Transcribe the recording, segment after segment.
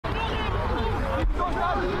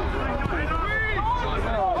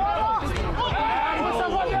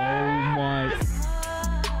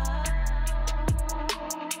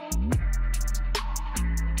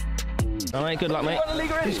mate. Good luck, mate.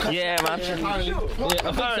 Yeah, man. Yeah, I think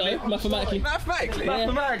so. Mathematically. Mathematically? Yeah.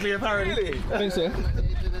 Mathematically, apparently. Really? I think so.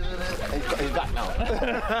 He's back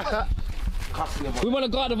now. We won a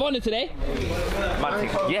guard of honour today.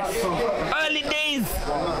 Yes. Early days.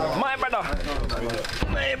 My brother.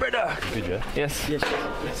 My brother. Good, yeah? Yes. Yes. Look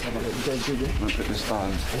at the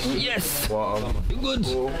stands. Yes. Wow. Good.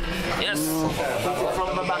 Yes.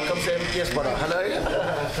 From the back comes in. Yes, brother. Hello.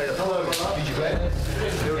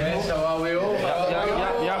 Yes, how are we all?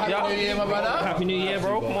 Yeah. Happy New Year, my brother. Happy New Year,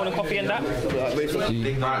 bro. Morning coffee and that.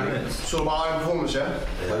 It's all about our performance, yeah?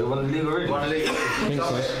 We won the league already. Won the league.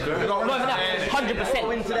 Not even that.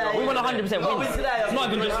 100%. We want 100% win. It's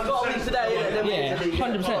not even just. Yeah,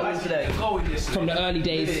 100%. From the early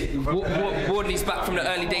days. Wardley's back from the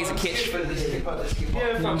early days of Kitch. You know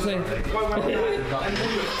what I'm saying? Got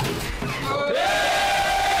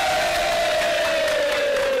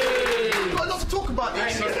a lot to talk about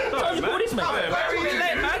this. What is, mate? I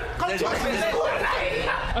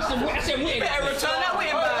said, win. Better return that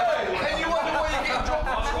win back. And you wonder why you get dropped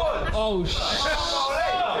on squad. Oh,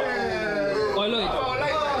 oh, look.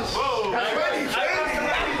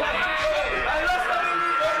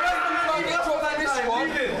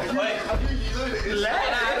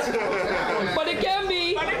 But it can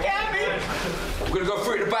be. We're going to go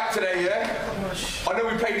through at the back today, yeah? I know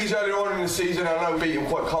we played these earlier on in the season, and I know we beat them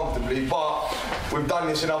quite comfortably, but we've done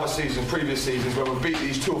this in other seasons, previous seasons, where we've beat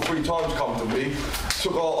these 2 or 3 times comfortably,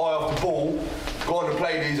 took our eye off the ball, gone to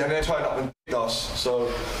play these, and then turned up and beat us.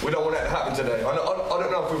 So we don't want that to happen today. I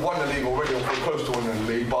don't know if we've won the league already or if we're close to winning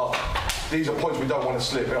the league, but these are points we don't want to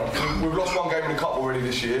slip. You know, we've lost 1 game in the cup already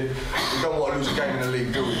this year. We don't want to lose a game in the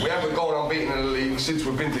league, do we? We haven't gone unbeaten in the league since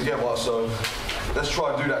we've been together, so let's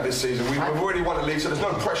try and do that this season. We've already won the league, so there's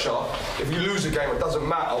no pressure. If you lose a game, it doesn't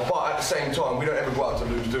matter, but at the same time, we don't ever go out to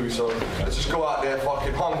lose, do we? So let's just go out there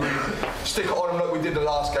fucking hungry, stick it on them like we did the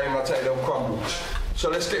last game, and I'll tell you, they'll crumble. So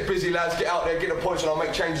let's get busy, lads, get out there, get the points, and I'll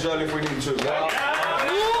make changes early if we need to.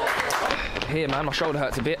 Here, man, my shoulder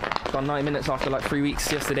hurts a bit. Done 90 minutes after like 3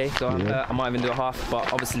 weeks yesterday, so I might even do a half,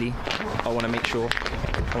 but obviously I want to make sure,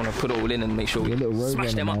 I want to put it all in and make sure we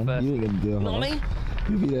smash them up first. You ain't gonna do a half. You know what I mean?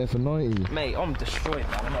 You'll be there for 90. Mate, I'm destroyed,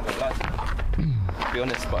 man. I'm not gonna lie to you. To be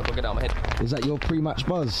honest, but I've got to get out of my head. Is that your pre-match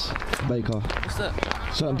buzz, Baker? What's that?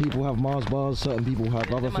 Certain people have Mars bars, certain people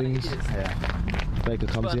have other things. Yeah. Baker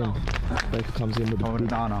comes in. Baker comes in with a big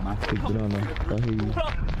banana, man. Big banana. I hear you.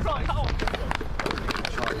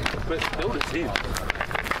 Build a team.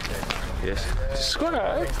 Yes.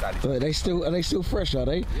 Are they still fresh, are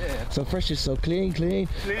they? Yeah. So fresh is so clean.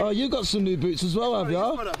 Oh, you got some new boots as well, have you?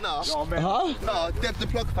 No. Huh? No, Dev the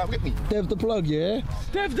plug, fam, with me. Dev the plug, yeah?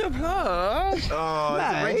 Dev the plug! Oh,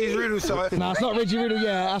 it's Reggie's Riddle, so. Nah, it's not Reggie Riddle,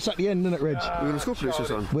 yeah, that's at the end, isn't it, Reg? We want to score prediction,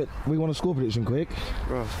 son. We want a score prediction quick.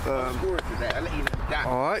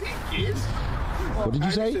 Alright. What did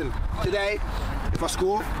you say? Today, if I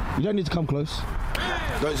score, You don't need to come close.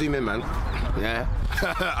 don't zoom in, man. Yeah.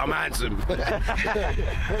 I'm handsome.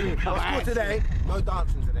 If I score today, no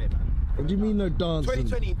dancing today, man. What do you mean no dancing?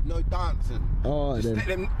 2020, no dancing. Alright Just then. let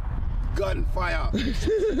them gunfire.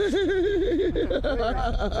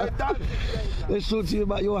 Let's talk to you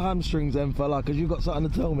about your hamstrings then, fella, because you've got something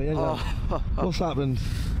to tell me, ain't you? What's happened?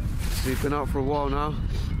 We've been out for a while now,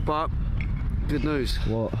 but good news.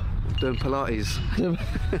 What? I'm doing Pilates.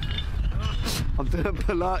 I'm doing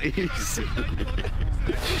Pilates.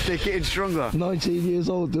 They're getting stronger. 19 years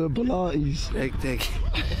old doing Pilates.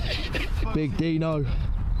 Big Dino.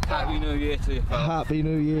 Happy New Year to you, fella. Happy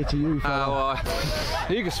New Year to you, fella.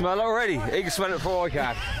 You can smell it already. You can smell it before I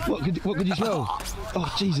can. What could you smell?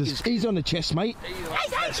 Oh, Jesus. He's on the chest, mate.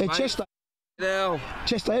 Hey, chest Now,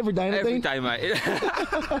 day every day, ain't it, every Dean? day, mate.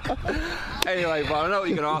 Anyway, but I know what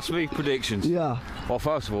you're going to ask me, predictions. Yeah. Well,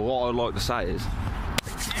 first of all, what I'd like to say is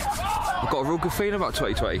I've got a real good feeling about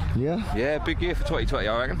 2020. Yeah? Yeah, big year for 2020,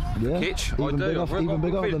 I reckon. Yeah. Kitch, Even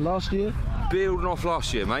bigger than last year? Building off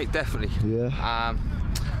last year, mate, definitely. Yeah.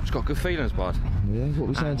 Just got good feelings, bud. Yeah, what are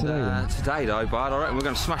we saying today then? Today, though, bud, I reckon we're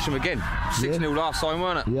going to smash them again. 6-0 last time,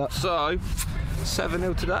 weren't it? Yeah. So,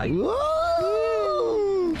 7-0 today. Woo!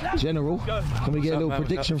 General, can we get a little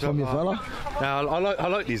prediction from you, fella? Now, I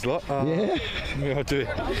like these lot. Yeah? Yeah, I'll do it.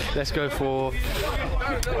 Let's go for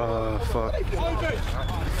 4-1.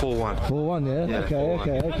 4-1, yeah? Yeah,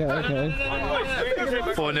 Okay.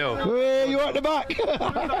 4-0. Hey, you're at the back!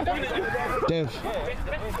 Dev,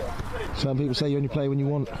 some people say you only play when you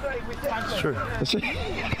want. It's true.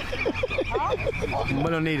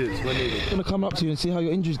 When I need it, when I need it. I'm gonna come up to you and see how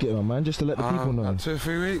your injury's getting on, man, just to let the people know. 2 or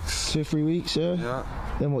 3 weeks. 2 or 3 weeks, yeah? Yeah.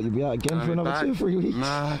 Then what, you'll be out again for another 2 or 3 weeks?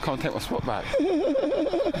 Nah, I can't take my spot back.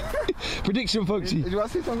 Prediction, folksy. Did you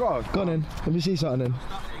want to see some goals? Go on then, let me see something then.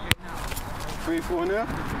 3-4 now.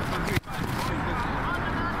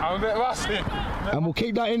 I'm a bit rusty. And we'll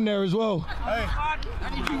keep that in there as well. Hey, I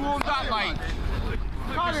need you warmed up, mate.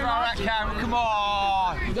 Come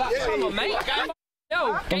on. Come on, mate.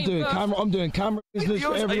 Yo, I'm doing camera business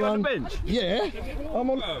for everyone. Are you on the bench? Yeah, I'm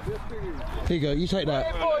on. Here you go, you take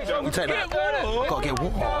that. You take that. Gotta get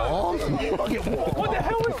warm. What the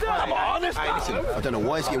hell was that? I'm honest. Hey, listen, I don't know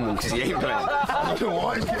why he's getting warm because he ain't playing. I don't know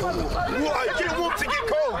why he's getting warm. What? Get warm to get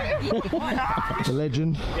cold. The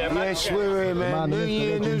legend. Yes, we're here, man. New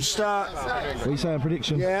year, new start. What are you saying,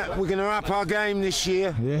 prediction? Yeah, we're going to up our game this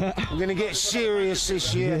year. Yeah. We're going to get serious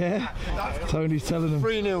this year. Yeah. Tony's telling them.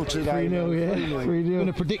 3-0 today. 3-0, yeah. 3-0. In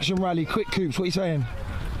a prediction rally, quick Coops, what are you saying?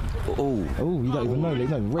 Oh, you don't even know,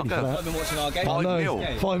 he's not even ready for that. I've been watching our game.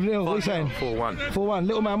 5-0. 5-0, what are you saying? 4-1. 4-1.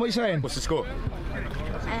 Little man, what are you saying? What's the score?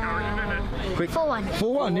 4-1.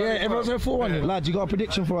 4-1, yeah, everyone's saying 4-1. Lads, you got a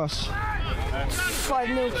prediction for us?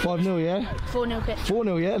 5-0. 5-0, yeah? 4-0 pitch.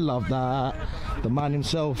 4-0, yeah? Love that. The man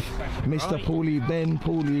himself, Mr. Paulie, Ben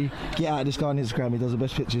Paulie. Get out of this guy on Instagram. He does the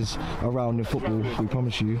best pictures around in football, we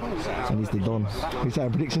promise you. And he's the Don. Who's that, a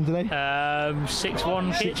prediction today?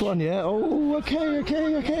 6-1. 6-1, yeah? Oh,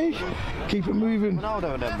 okay. Keep it moving. We've got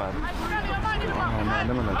a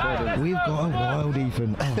wild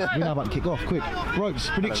Ethan. We're now about to kick off. Quick. Ropes,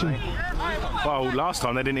 prediction. Well, last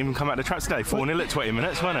time they didn't even come out the track today. 4-0 at 20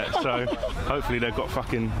 minutes, wasn't it? So hopefully they've got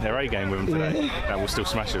fucking their A game with them today. And we'll still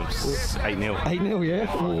smash them. 8-0. 8-0, yeah?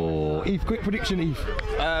 For Eve, quick prediction, Eve.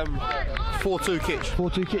 4-2 Kitch.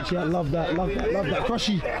 4-2 Kitch, yeah, love that.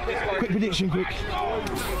 Crushy, quick prediction, quick.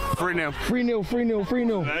 3-0.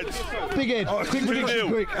 3-0. Big Ed, quick prediction,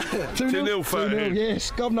 quick. 2-0, 2-0,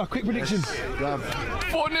 yes. Governor, quick prediction.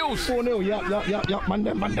 4-0, yep.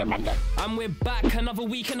 Monday. And we're back, another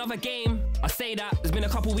week, another game. I say that, there's been a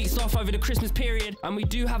couple weeks off over the Christmas period, and we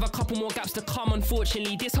do have a couple more gaps to come,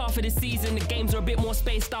 unfortunately. This half of the season, the games are a bit more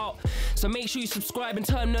spaced out, so make sure you subscribe and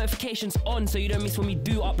turn notifications on so you don't miss when we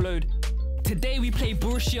do upload. Today we play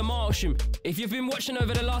Borussia Martlesham. If you've been watching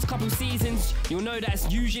over the last couple seasons, you'll know that's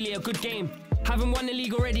usually a good game. Haven't won the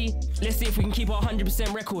league already, let's see if we can keep our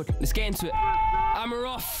 100% record. Let's get into it. And we're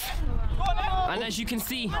off. And as you can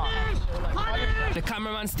see, the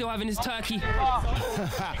cameraman's still having his turkey.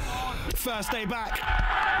 First day back.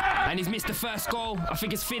 And he's missed the first goal. I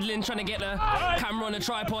think it's fiddling, trying to get the camera on a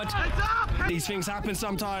tripod. These things happen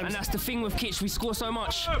sometimes. And that's the thing with Kitch, we score so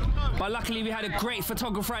much. But luckily we had a great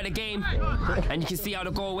photographer at the game. And you can see how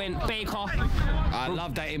the goal went. Baker. I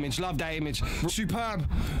love that image, Superb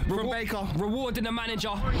from Baker. Rewarding the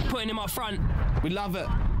manager, putting him up front. We love it.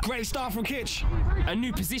 Great start from Kitch. A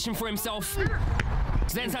new position for himself.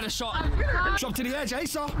 Zen's had a shot. Drop to the edge,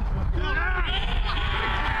 Asa.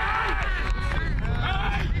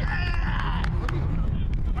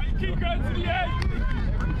 Keep going to the edge.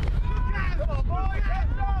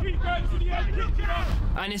 Keep going to the edge.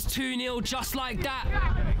 And it's 2-0 just like that.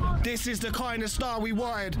 This is the kind of start we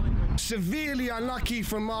wanted. Severely unlucky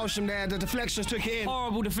from Martlesham there. The deflections took it in.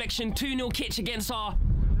 Horrible deflection. 2-0 Kitch against our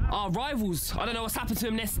rivals. I don't know what's happened to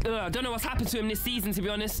him this season, to be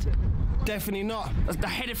honest. Definitely not. The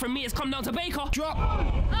header from me has come down to Baker. Drop.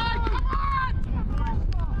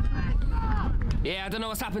 Yeah, I don't know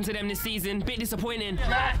what's happened to them this season. Bit disappointing.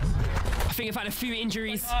 I think they've had a few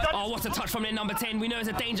injuries. Oh, what a touch from their number 10. We know it's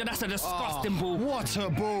a danger. That's a disgusting ball. What a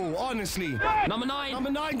ball, honestly. Number 9.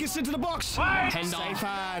 Number 9 gets into the box. Hender. Safe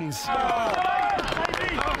hands.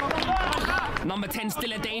 Number 10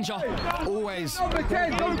 still a danger. Always. Number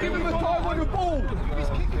 10, don't give him a time on the ball.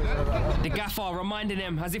 The gaffer reminding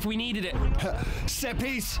them as if we needed it. Set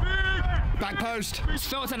piece. Back post. It's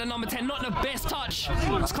felt at the number 10, not the best touch.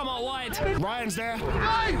 It's come out wide. Ryan's there.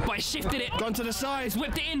 But he shifted it. Gone to the side. He's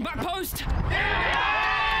whipped it in, back post.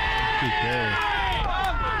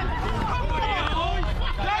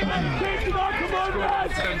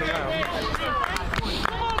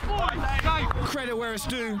 Credit where it's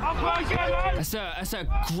due. That's a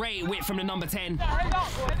great whip from the number 10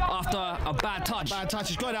 after a bad touch. Bad touch,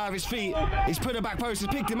 he's got out of his feet. He's put it back post, he's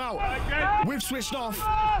picked him out. We've switched off.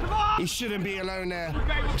 He shouldn't be alone there.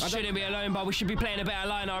 Shouldn't be alone, but we should be playing a better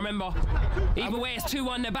line, I remember. Either way, it's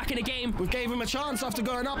 2-1, they're back in the game. We gave him a chance after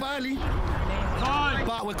going up early.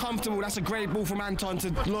 but we're comfortable. That's a great ball from Anton to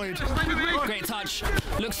Lloyd. Great touch.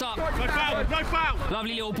 Looks up.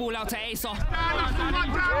 Lovely little ball out to Asa.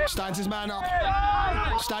 Stands his man up.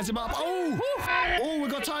 Stands him up. Oh! Oh, we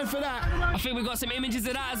got time for that. I think we got some images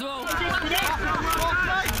of that as well.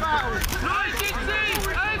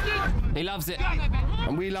 He loves it.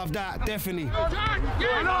 And we love that, definitely.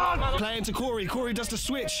 Playing to Corey. Corey does the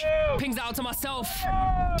switch. Pings it out to myself.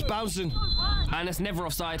 It's bouncing. And it's never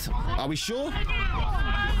offside. Are we sure?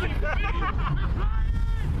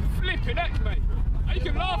 Flipping heck, mate. You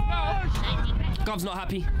can laugh now. Gov's not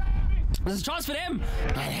happy. There's a chance for them.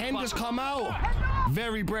 And Hender's come out.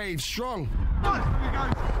 Very brave, strong.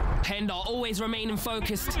 Hender always remaining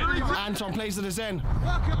focused. Anton plays to the Zen.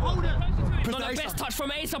 Not the best touch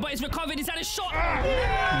from Asa, but he's recovered. He's had a shot.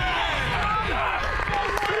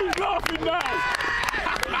 Who's laughing now?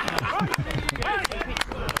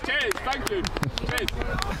 Cheers, thank you. Cheers.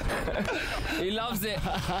 He loves it.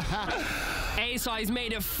 Asa has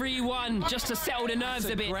made it 3-1 just to settle the nerves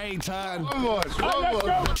a bit. Great turn.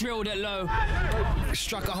 Drilled it low.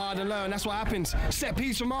 Struck it hard and low, and that's what happens. Set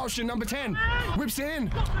piece from Martlesham, number 10. Whips it in.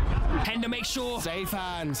 Hender makes sure. Safe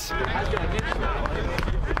hands.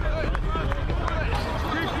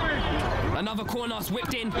 Another corner's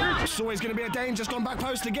whipped in. It's always going to be a danger. It's gone back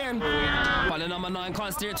post again. But the number 9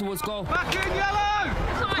 can't steer it towards goal. Back in yellow!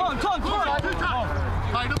 Come on.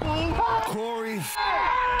 Play the ball. Corey.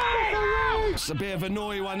 It's a bit of a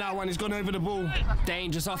naughty one, that one. He's gone over the ball.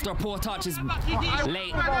 Dangerous after a poor touch is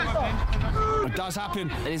late. It does happen.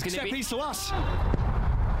 And he's going to Set be... piece to us.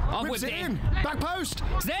 I'll Whips whip it in. Back post.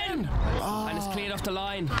 Zen! And it's cleared off the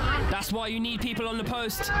line. That's why you need people on the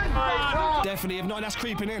post. Definitely. If not, that's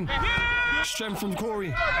creeping in. Strength from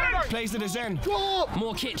Corey. Plays to the Zen.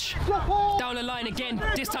 More Kitch. Down the line again.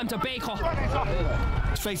 This time to Baker.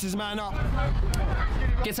 Faces man up.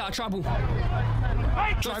 Gets out of trouble.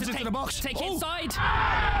 Drives into the box. Take it inside.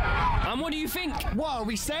 And what do you think? What are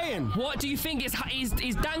we saying? What do you think?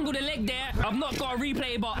 He's dangled a leg there. I've not got a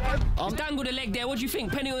replay, but he's dangled a leg there. What do you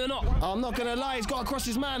think? Penalty or not? I'm not going to lie. He's got across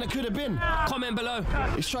his man. It could have been. Comment below.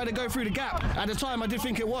 He's trying to go through the gap. At the time, I did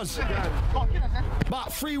think it was. But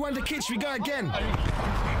 3-1 to Kitch. We go again.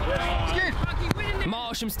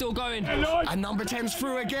 Martlesham still going. And number 10's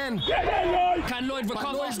through again. Can Lloyd recover?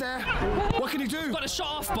 But Lloyd's there. What can he do? Got a shot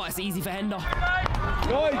off, but it's easy for Hender.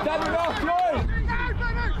 Lloyd, stand it off, Lloyd!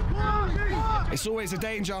 It's always a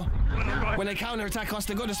danger. When they counter-attack us,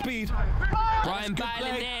 they got the speed. Brian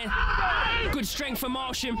battling there. Good strength for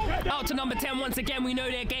Martlesham. Out to number 10 once again. We know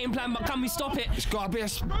their game plan, but can we stop it? It's got a bit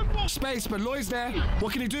of space, but Lloyd's there.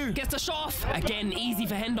 What can he do? Gets the shot off. Again, easy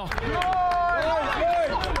for Hender.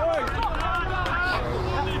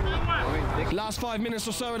 Last 5 minutes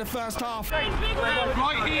or so of the first half.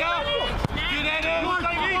 Right here! Get in!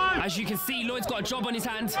 As you can see, Lloyd's got a job on his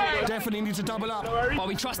hands. Definitely need to double up. But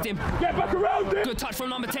we trust him. Get back around it. Good touch from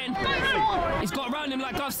number 10. He's got around him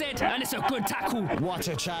like I've said, and it's a good tackle. What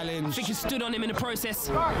a I challenge. think he stood on him in the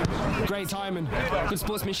process. Great timing. Good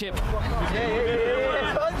sportsmanship.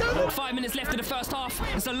 5 minutes left of the first half.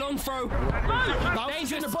 It's a long throw.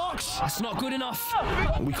 Dangerous in the box. That's not good enough.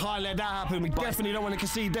 We can't let that happen. We definitely don't want to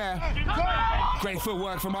concede there. Great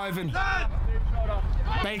footwork from Ivan.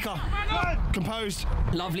 Baker, composed.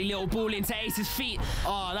 Lovely little ball into Ace's feet.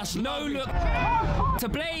 Oh, that's No lovely. look to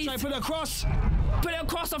Blaze. So put it across. Put it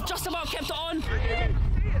across. I've just about kept it on.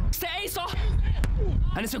 To Asa.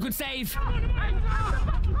 And it's a good save.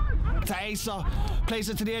 To Asa. Plays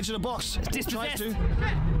it to the edge of the box. Dispossessed. Tries to.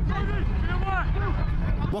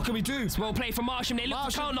 What can we do? It's well played from Martlesham. They look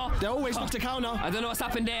to counter. They always look to counter. I don't know what's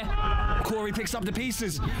happened there. Corey picks up the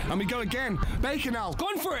pieces. And we go again. Baker now.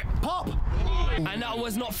 Gone for it. Pop. And that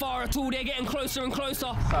was not far at all. They're getting closer and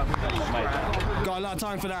closer. Got a lot of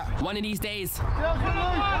time for that. One of these days.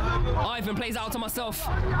 Ivan plays out to myself.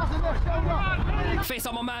 Face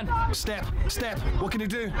up my man. Step. What can he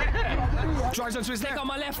do? Drives onto his Take left. on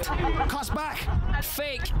my left. Cuts back.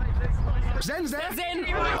 Fake. Zen's there. Zen.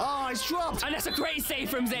 Oh, he's dropped. And that's a great save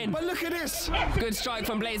from Zen. But look at this. Good strike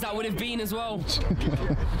from Blaze. That would have been as well.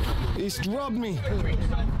 He's robbed me.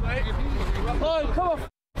 Oh, come on.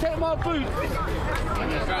 Take my boot.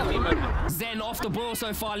 Zen off the ball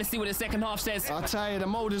so far. Let's see what the second half says. I'll tell you, the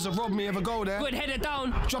Moulders have robbed me of a goal there. Good header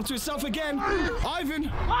down. Dropped to himself again. Ivan.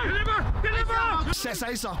 Deliver! Sets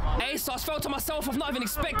Asa. Asa, I felt to myself. I've not even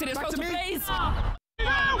expected it. It's Back felt to to me. Blaze.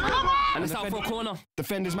 And it's out for a corner.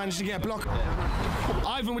 Defenders managed to get a block.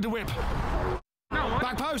 Ivan with the whip.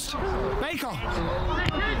 Back post. Baker.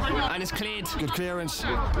 And it's cleared. Good clearance.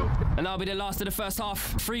 And that'll be the last of the first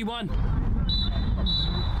half. 3-1.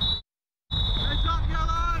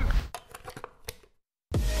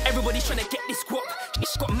 Everybody's trying to get this squad.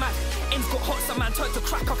 hot, some man turned to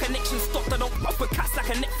crack. Our connection stopped. I don't fuck with cats like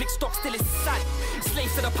a Netflix stock. Still it's sad.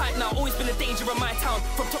 Slaves to the pipe now. Always been a danger in my town.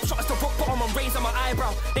 From top shots to rock bottom, I'm raising my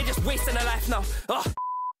eyebrow. They just wasting their life now.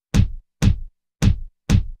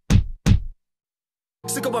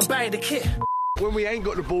 Sick of buying the kit. When we ain't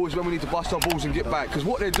got the ball is when we need to bust our balls and get back. Because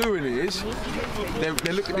what they're doing is,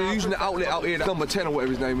 they're using the outlet out here, number 10 or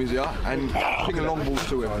whatever his name is, yeah, and pinging long balls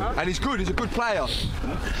to him. And he's good, he's a good player.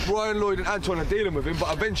 Ryan, Lloyd and Anton are dealing with him,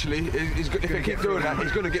 but eventually, if they keep doing that,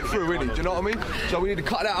 he's going to get through, innit? Do you know what I mean? So we need to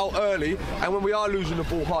cut that out early, and when we are losing the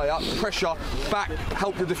ball high up, pressure, back,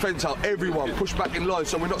 help the defence out, everyone, push back in line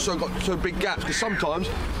so we're not got so big gaps. Because sometimes,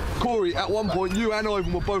 Corey, at one point, you and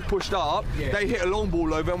Ivan were both pushed up, they hit a long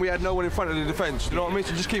ball over and we had no one in front of the defence, you know what I mean?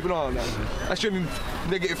 So just keep an eye on that. That's the only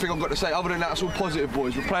negative thing I've got to say. Other than that, it's all positive,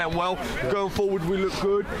 boys. We're playing well, going forward, we look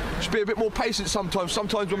good. Just be a bit more patient sometimes.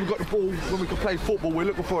 Sometimes when we've got the ball, when we can play football, we're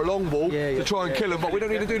looking for a long ball to try and kill them, but we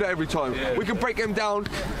don't need to do that every time. We can break them down,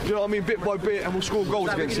 you know what I mean, bit by bit, and we'll score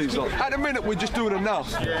goals against these lot. At the minute, we're just doing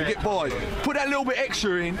enough to get by. Put that little bit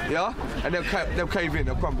extra in, yeah, and they'll cave in,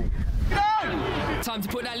 they'll crumble. Time to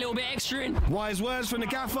put that little bit extra in. Wise words from the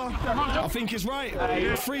gaffer. I think it's right.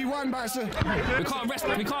 3-1, Baxter. We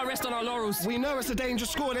can't rest on our laurels. We know it's a dangerous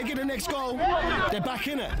score. They get the next goal. They're back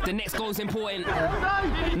in it. The next goal's important.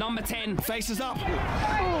 Number 10. Faces up.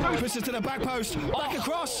 Puts it to the back post. Back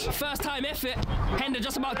across. First time effort. Hender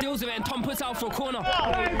just about deals with it and Tom puts out for a corner.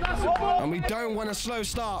 And we don't want a slow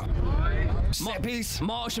start. Set piece.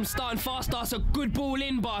 Martlesham starting faster. It's a good ball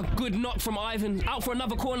in, but a good knock from Ivan. Out for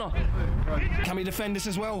another corner. Can we defend this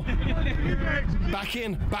as well? Back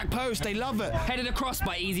in, back post, they love it. Headed across,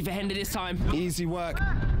 but easy for Hender this time. Easy work.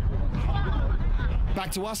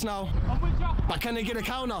 Back to us now. But can they get a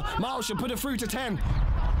counter? Martlesham put it through to 10.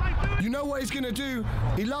 You know what he's going to do.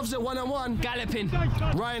 He loves it one-on-one. Galloping.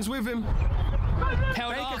 Ryan's with him.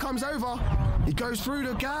 Held Baker up. comes over. He goes through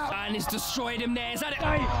the gap. And it's destroyed him there. Is that it?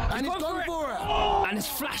 And he's gone for it. And it's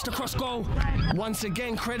flashed across goal. Once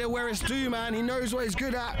again, credit where it's due, man. He knows what he's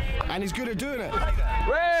good at, and he's good at doing it.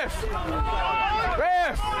 Ref!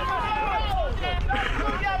 Ref!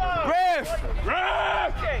 Ref! Ref!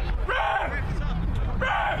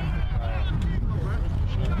 Ref!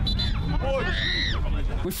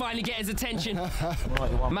 We finally get his attention.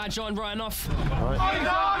 Mad John Ryan off.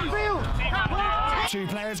 Two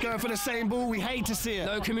players going for the same ball. We hate to see it.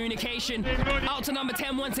 No communication. Out to number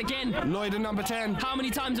 10 once again. Lloyd and number 10. How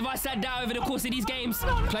many times have I sat down over the course of these games?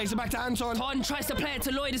 Plays it back to Anton. Ton tries to play it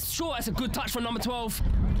to Lloyd. It's short. It's a good touch from number 12.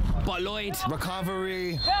 But Lloyd.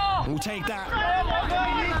 Recovery. We'll take that.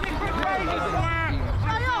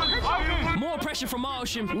 More pressure from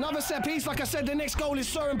Martlesham. Another set piece. Like I said, the next goal is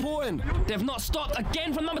so important. They've not stopped.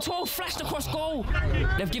 Again from number 12. Flashed across goal.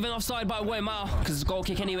 They've given offside by way mile because it's a goal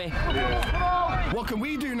kick anyway. What can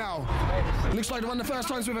we do now? Looks like one of the first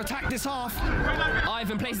times we've attacked this half.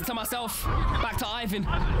 Ivan plays it to myself. Back to Ivan.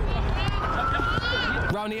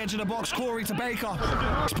 Round the edge of the box. Corey to Baker.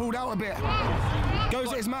 He's pulled out a bit.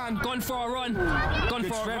 Goes at his man. Gone for a run. Gone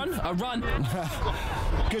Good for strength. a run.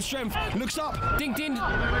 Good strength. Looks up. Ding ding.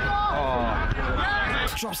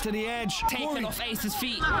 Drops to the edge. Taken off Ace's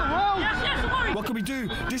feet. What can we do?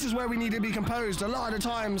 This is where we need to be composed. A lot of the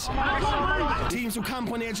times, teams will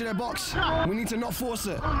camp on the edge of their box. We need to not force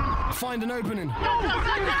it. Find an opening.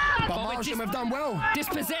 But Martlesham have done well.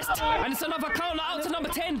 Dispossessed. And it's another counter out to number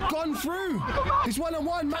 10. Gone through. He's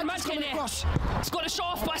one-on-one. Man's coming across. It's got a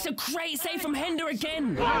shot off, but it's a great save from Hender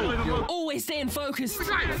again. Always staying focused.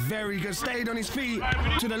 Very good. Stayed on his feet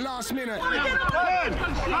to the last minute.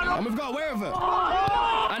 And we've got away with it.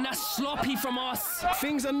 And that's sloppy from us.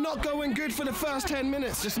 Things are not going good for the first 10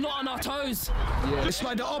 minutes. Just not on our toes. It's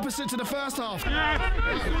like the opposite to the first half.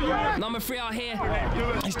 Number 3 out here.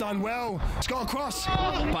 He's done well. He's got a cross.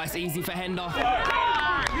 But it's easy for Hender.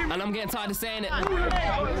 And I'm getting tired of saying it.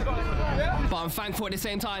 But I'm thankful at the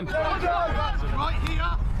same time.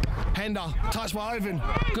 Hender, touched by Ivan.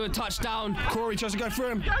 Good touchdown. Corey tries to go through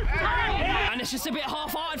him. And it's just a bit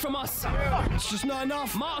half-hearted from us. It's just not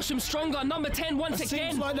enough. Martlesham stronger. Number 10 once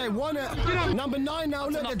again. Seems like they won it. Number 9 now.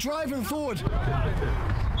 Look, they're driving forward.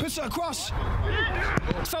 Puts it across.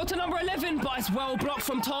 It fell to number 11, but it's well blocked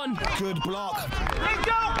from Ton. Good block. They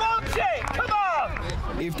don't want it. Come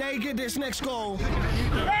on. If they get this next goal,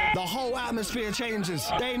 the whole atmosphere changes.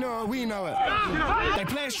 They know it, we know it. They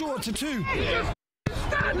play it short to 2.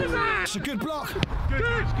 It's a good block.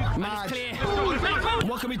 Mad. Clear.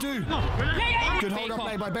 What can we do? Good hold up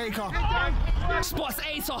play by Baker. Spots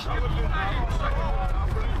Acer.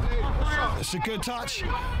 It's a good touch.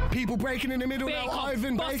 People breaking in the middle now.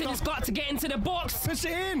 Ivan Baker has got to get into the box. Puts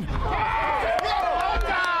it in. We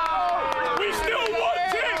still want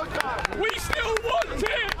it. We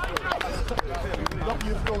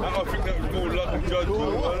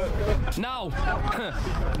Now,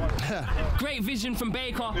 great vision from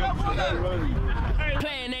Baker.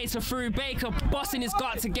 Playing Asa through. Baker busting his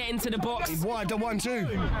gut to get into the box. He's wide the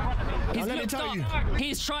 1-2. He's let me tell you.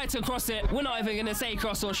 He's tried to cross it. We're not even going to say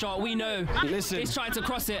cross or shot. We know. Listen. He's tried to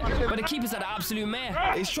cross it, but the keeper's at the absolute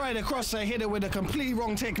mare. He's trying to cross a hitter with a completely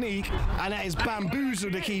wrong technique, and that is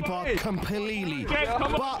bamboozled the keeper completely.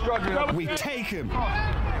 But we take him.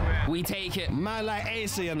 We take it. Man like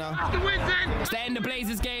Asa, you know. It's the end of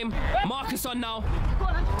Blazers game. Marcus on now.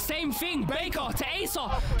 Same thing. Baker to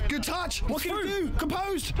Asa. Good touch. What can you do?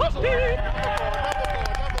 Composed.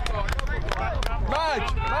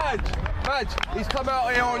 Madge, he's come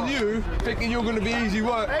out here on you thinking you're going to be easy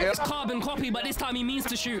work. Yeah? It's carbon copy, but this time he means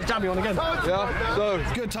to shoot. Jam me on again. Yeah, so.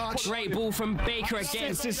 Good touch. Great ball from Baker again.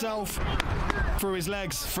 Sets himself through his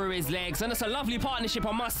legs. Through his legs. And it's a lovely partnership,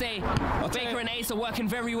 I must say. Baker and Ace are working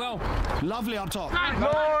very well. Lovely up top.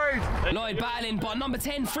 Lloyd battling, but number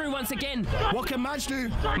 10 through once again. What can Madge do?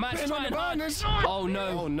 Madge trying hard. Oh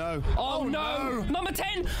no. Oh no. Oh no. Number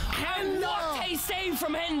 10. And what a save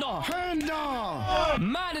from Hender.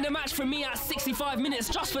 Man in the match for me at 65 minutes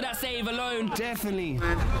just for that save alone. Definitely.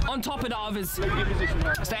 On top of the others.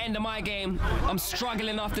 It's the end of my game. I'm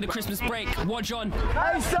struggling after the Christmas break. Watch on.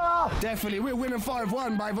 Definitely. We're winning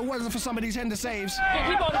 5-1, but if it wasn't for some of these Hender saves.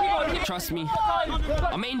 Keep on. Trust me.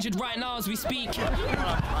 I'm injured right now as we speak.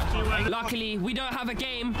 Luckily, we don't have a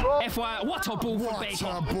game. FYI, what a ball from Baker.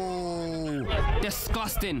 What a ball.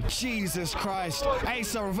 Disgusting. Jesus Christ.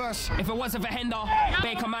 Asa reverse. If it wasn't for Hender,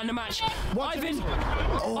 Baker man the match. Ivan.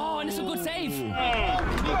 Oh, and it's a good save.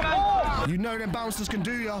 You know them bouncers can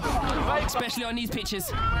do ya. Especially on these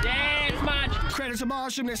pitches. Yes, man. Credit to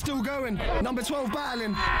Martlesham, they're still going. Number 12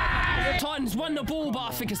 battling. Tons won the ball, but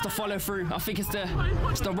I think it's the follow through. I think it's the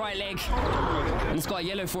right leg. And it's got a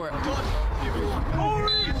yellow for it.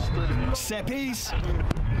 Set piece.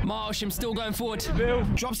 Martlesham still going forward.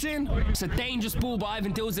 Drops in. It's a dangerous ball, but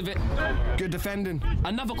Ivan deals with it. Good defending.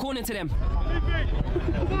 Another corner to them.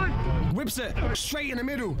 Whips it straight in the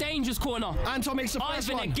middle. Dangerous corner. Anton makes the first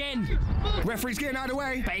Ivan one. Again. Referee's getting out of the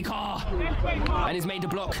way. Baker. And he's made the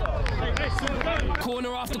block.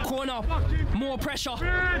 Corner after corner. More pressure.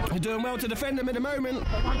 You're doing well to defend him at the moment.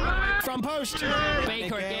 Front post.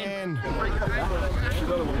 Baker again.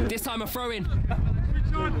 This time a throw in.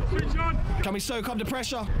 Can we soak up the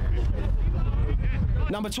pressure?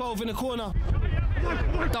 Number 12 in the corner.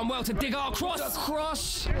 Done well to dig out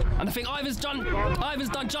across. And I think Ivan's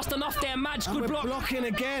done just enough there. Madge, good block. Blocking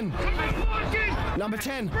again. Number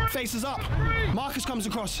 10 faces up. Marcus comes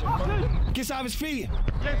across. Gets out of his feet.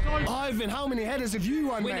 Ivan, how many headers have you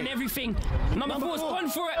won, Winning mate? everything. Number 4's gone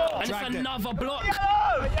for it. And it's another block.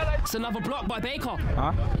 It's another block by Baker.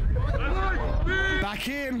 Back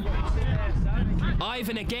in.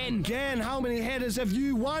 Ivan again. How many headers have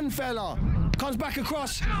you won, fella? Comes back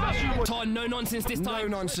across. Ton, no nonsense this time.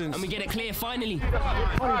 No nonsense. And we get it clear finally.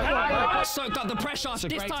 Soaked up the pressure.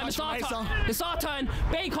 This time it's our turn.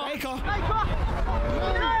 Baker.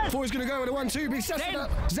 Thought he's going to go with a 1-2, but he sets it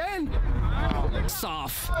up. Zen.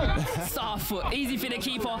 Soft foot. Easy for the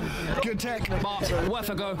keeper. Good tech. But worth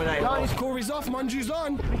a go. Corey's off, Manju's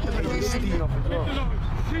on.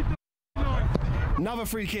 Another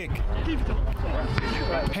free kick.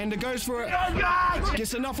 Hender goes for it.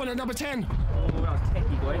 Gets enough on it, number 10.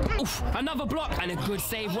 Oof, another block and a good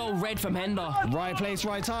save. Well read from Hender. Right place,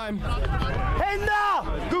 right time.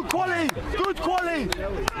 Hender! Good quality!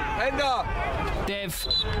 Hender! Dev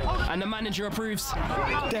and the manager approves.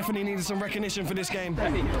 Definitely needed some recognition for this game.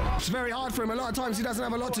 It's very hard for him. A lot of times he doesn't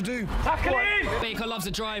have a lot to do. Baker loves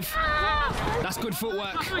a drive. That's good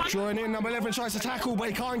footwork. Drawing in, number 11 tries to tackle, but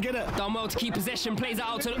he can't get it. Done well to keep possession. Plays it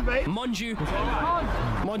out to Monju.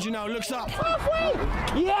 Monju now looks up.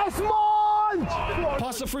 Yes, Monj!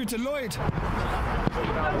 Pass it through to Lloyd.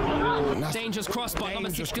 Dangerous cross, but number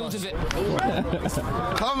 6 deals with it.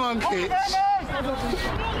 Come on, kids.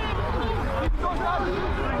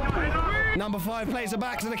 Number 5 plays it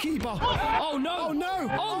back to the keeper. Oh no! Oh no!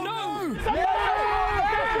 Oh no!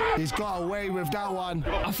 He's got away with that one.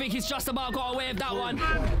 I think he's just about got away with that one.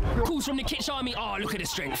 Calls from the Kitch Army. Oh, look at the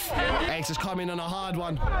strength. Ace has come in on a hard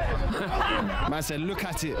one. Man said, look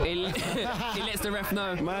at it. He lets the ref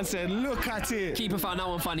know. Man said, look at it. Keeper found that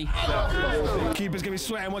one funny. Keeper's going to be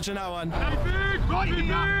sweating watching that one.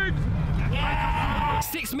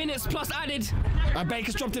 6 minutes plus added. And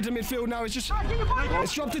Baker's dropped into midfield now.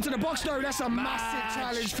 It's dropped into the box though. That's a massive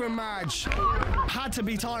challenge from Madge. Had to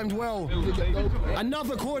be timed well.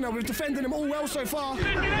 Another corner. We've defended them all well so far.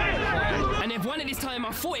 And they've won it this time.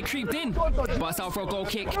 I thought it creeped in, but it's out for a goal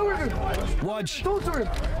kick. Wodge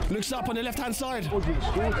looks up on the left-hand side.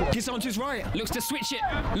 Gets onto his right. Looks to switch it.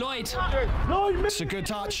 Lloyd. It's a good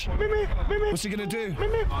touch. What's he gonna do?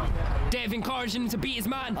 Dev encouraging him to beat his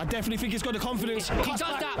man. I definitely think he's got the confidence. He does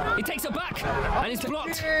that. He takes it back, and it's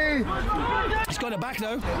blocked. He's got it back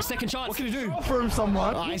though. Second chance. What can he do? From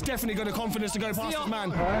someone. He's definitely got the confidence to go past his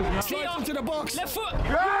man. Slides into the box. Left foot.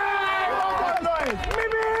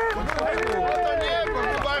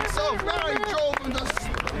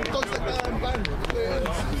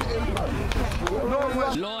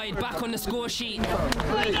 Lloyd back on the score sheet.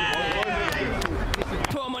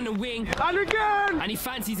 Put him on the wing. And again! And he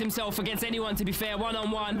fancies himself against anyone, to be fair,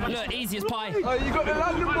 one-on-one. Look, easy as pie. Oh, you got the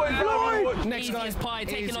London boy. Next easy as pie,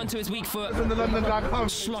 taking onto his weak foot. From the London guy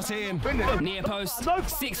comes. Slot it in. Near post.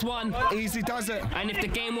 6-1. Easy does it. And if the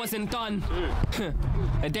game wasn't done,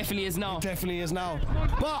 it definitely is now. Definitely is now.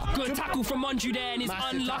 But good tackle from Monju there, and he's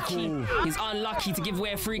unlucky. Tackle. He's unlucky to give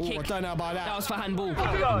away a free kick. I don't know about that. That was for handball.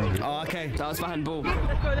 Oh, okay. That was for handball.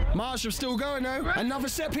 Marshall still going though. Another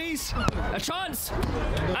set piece. A chance.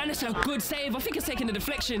 And it's a good save. I think it's taking the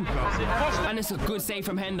deflection. And it's a good save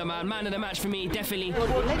from Hender, man. Man of the match for me, definitely.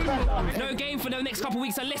 No game for the next couple of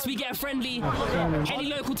weeks unless we get a friendly. Any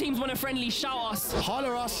local teams want a friendly, shout us.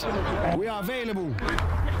 Holler us. We are available.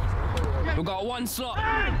 We've got one slot,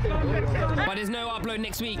 but there's no upload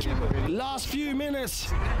next week. Last few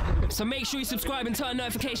minutes. So make sure you subscribe and turn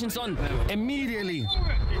notifications on. Immediately.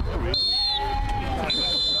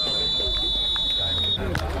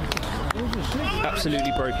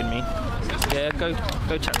 Absolutely broken me. Yeah, go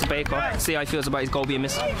chat to Baker, see how he feels about his goal being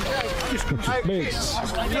missed. You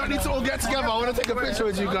don't need to all get together. I want to take a picture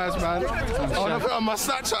with you guys, man. I want to put on my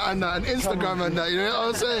Snapchat and that, and Instagram and that, you know what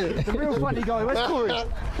I'm saying? The real funny guy. Where's Corey?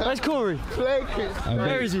 Where's Corey?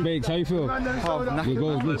 Where is he? Bakes, how you feel? Your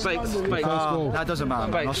goal is good. Bakes. That doesn't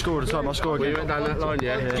matter, man. I'll score the time. I'll score again. We went down that line,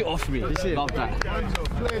 yeah? Get off me. Love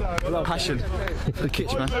that. Passion. The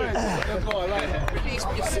kitch, man.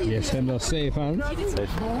 Yes, send us safe, man.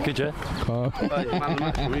 Good, yeah?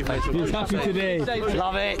 He's happy today.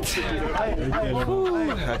 Love it.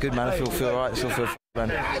 Good, man. I feel alright. Feel man.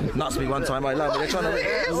 Nuts me one time. I love it. They're trying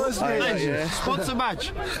to. Sponsor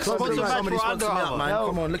match. Sponsor match. Somebody sponsor me up, man.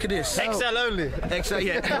 Come on, look at this. XL only. XL,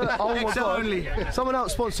 yeah. Oh my XL God. only. Someone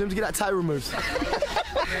else sponsor him to get that tattoo removed.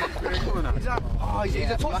 He's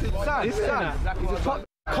a top. He's a top.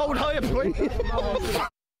 Cold higher, please.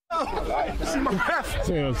 See my breath.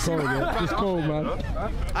 It's cold, yeah. It's cold, man.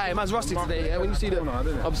 Hey, man's rusty today, yeah? When you see the,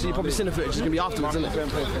 obviously you probably seen the footage, it's going to be afterwards, isn't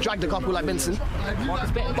it? Dragged a couple like Benson.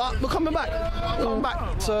 But we're coming back.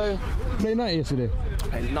 So, Played 90 yesterday.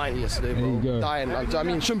 Played 90 yesterday, bro. There you go. Dying. I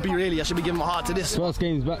mean, shouldn't be really. I should be giving my heart to this. First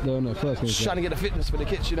game's back though, no? First game's Just trying to get the fitness for the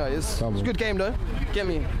kids, you know. It's a good game though. Get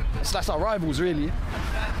me? That's our rivals, really.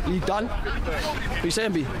 League done. What you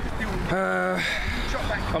saying, B?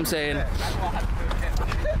 I'm saying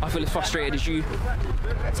I feel as frustrated as you.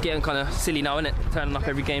 It's getting kind of silly now, isn't it? Turning up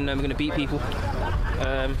every game knowing we're going to beat people.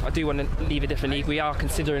 I do want to leave a different league. We are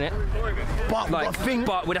considering it.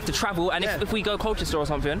 But we'd have to travel, and if we go Colchester or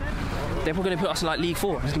something, they're probably going to put us in like League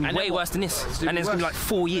 4. It's going to be way worse than this. And there's going to be like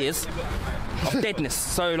 4 years of deadness.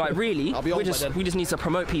 So like really, we just need to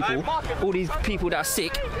promote people. All these people that are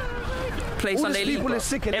sick play All Sunday these people league. are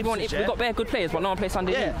sick in Everyone, Ipswich, we've got bare good players, but no one plays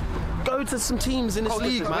Sunday league. Go to some teams in this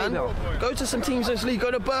league, man. Go to some teams in this league. Go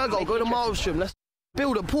to Burgo, go to Martlesham. Let's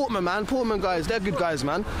build up Portman, man. Portman guys, they're good guys,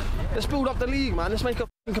 man. Let's build up the league, man. Let's make it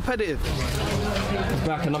competitive. It's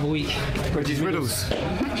back another week. Reggie's Riddles.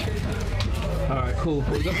 Alright, cool.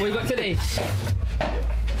 What you got today?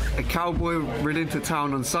 A cowboy rid into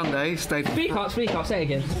town on Sunday. Speak up, say it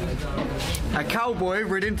again. A cowboy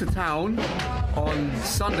rid into town on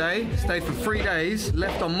Sunday, stayed for 3 days,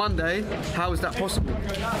 left on Monday. How is that possible?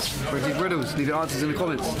 Reggie's Riddles. Leave your answers in the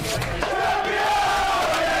comments.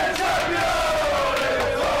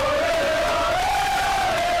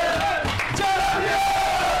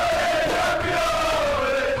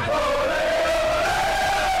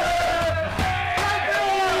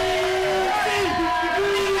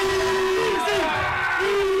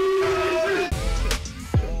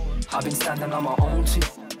 I've been standing on my own too,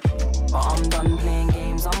 but I'm done playing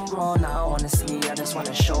games, I'm grown now. Honestly, I just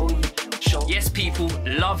wanna show you show. Yes, people,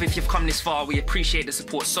 love if you've come this far. We appreciate the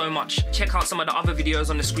support so much. Check out some of the other videos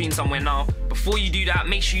on the screen somewhere now. Before you do that,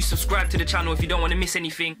 make sure you subscribe to the channel if you don't want to miss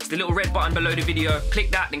anything. It's the little red button below the video.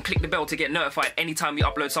 Click that, then click the bell to get notified anytime we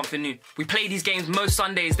upload something new. We play these games most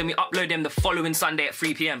Sundays, then we upload them the following Sunday at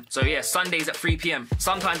 3 PM. So yeah, Sundays at 3 PM.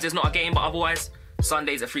 Sometimes there's not a game, but otherwise,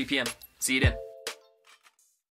 Sundays at 3 PM. See you then.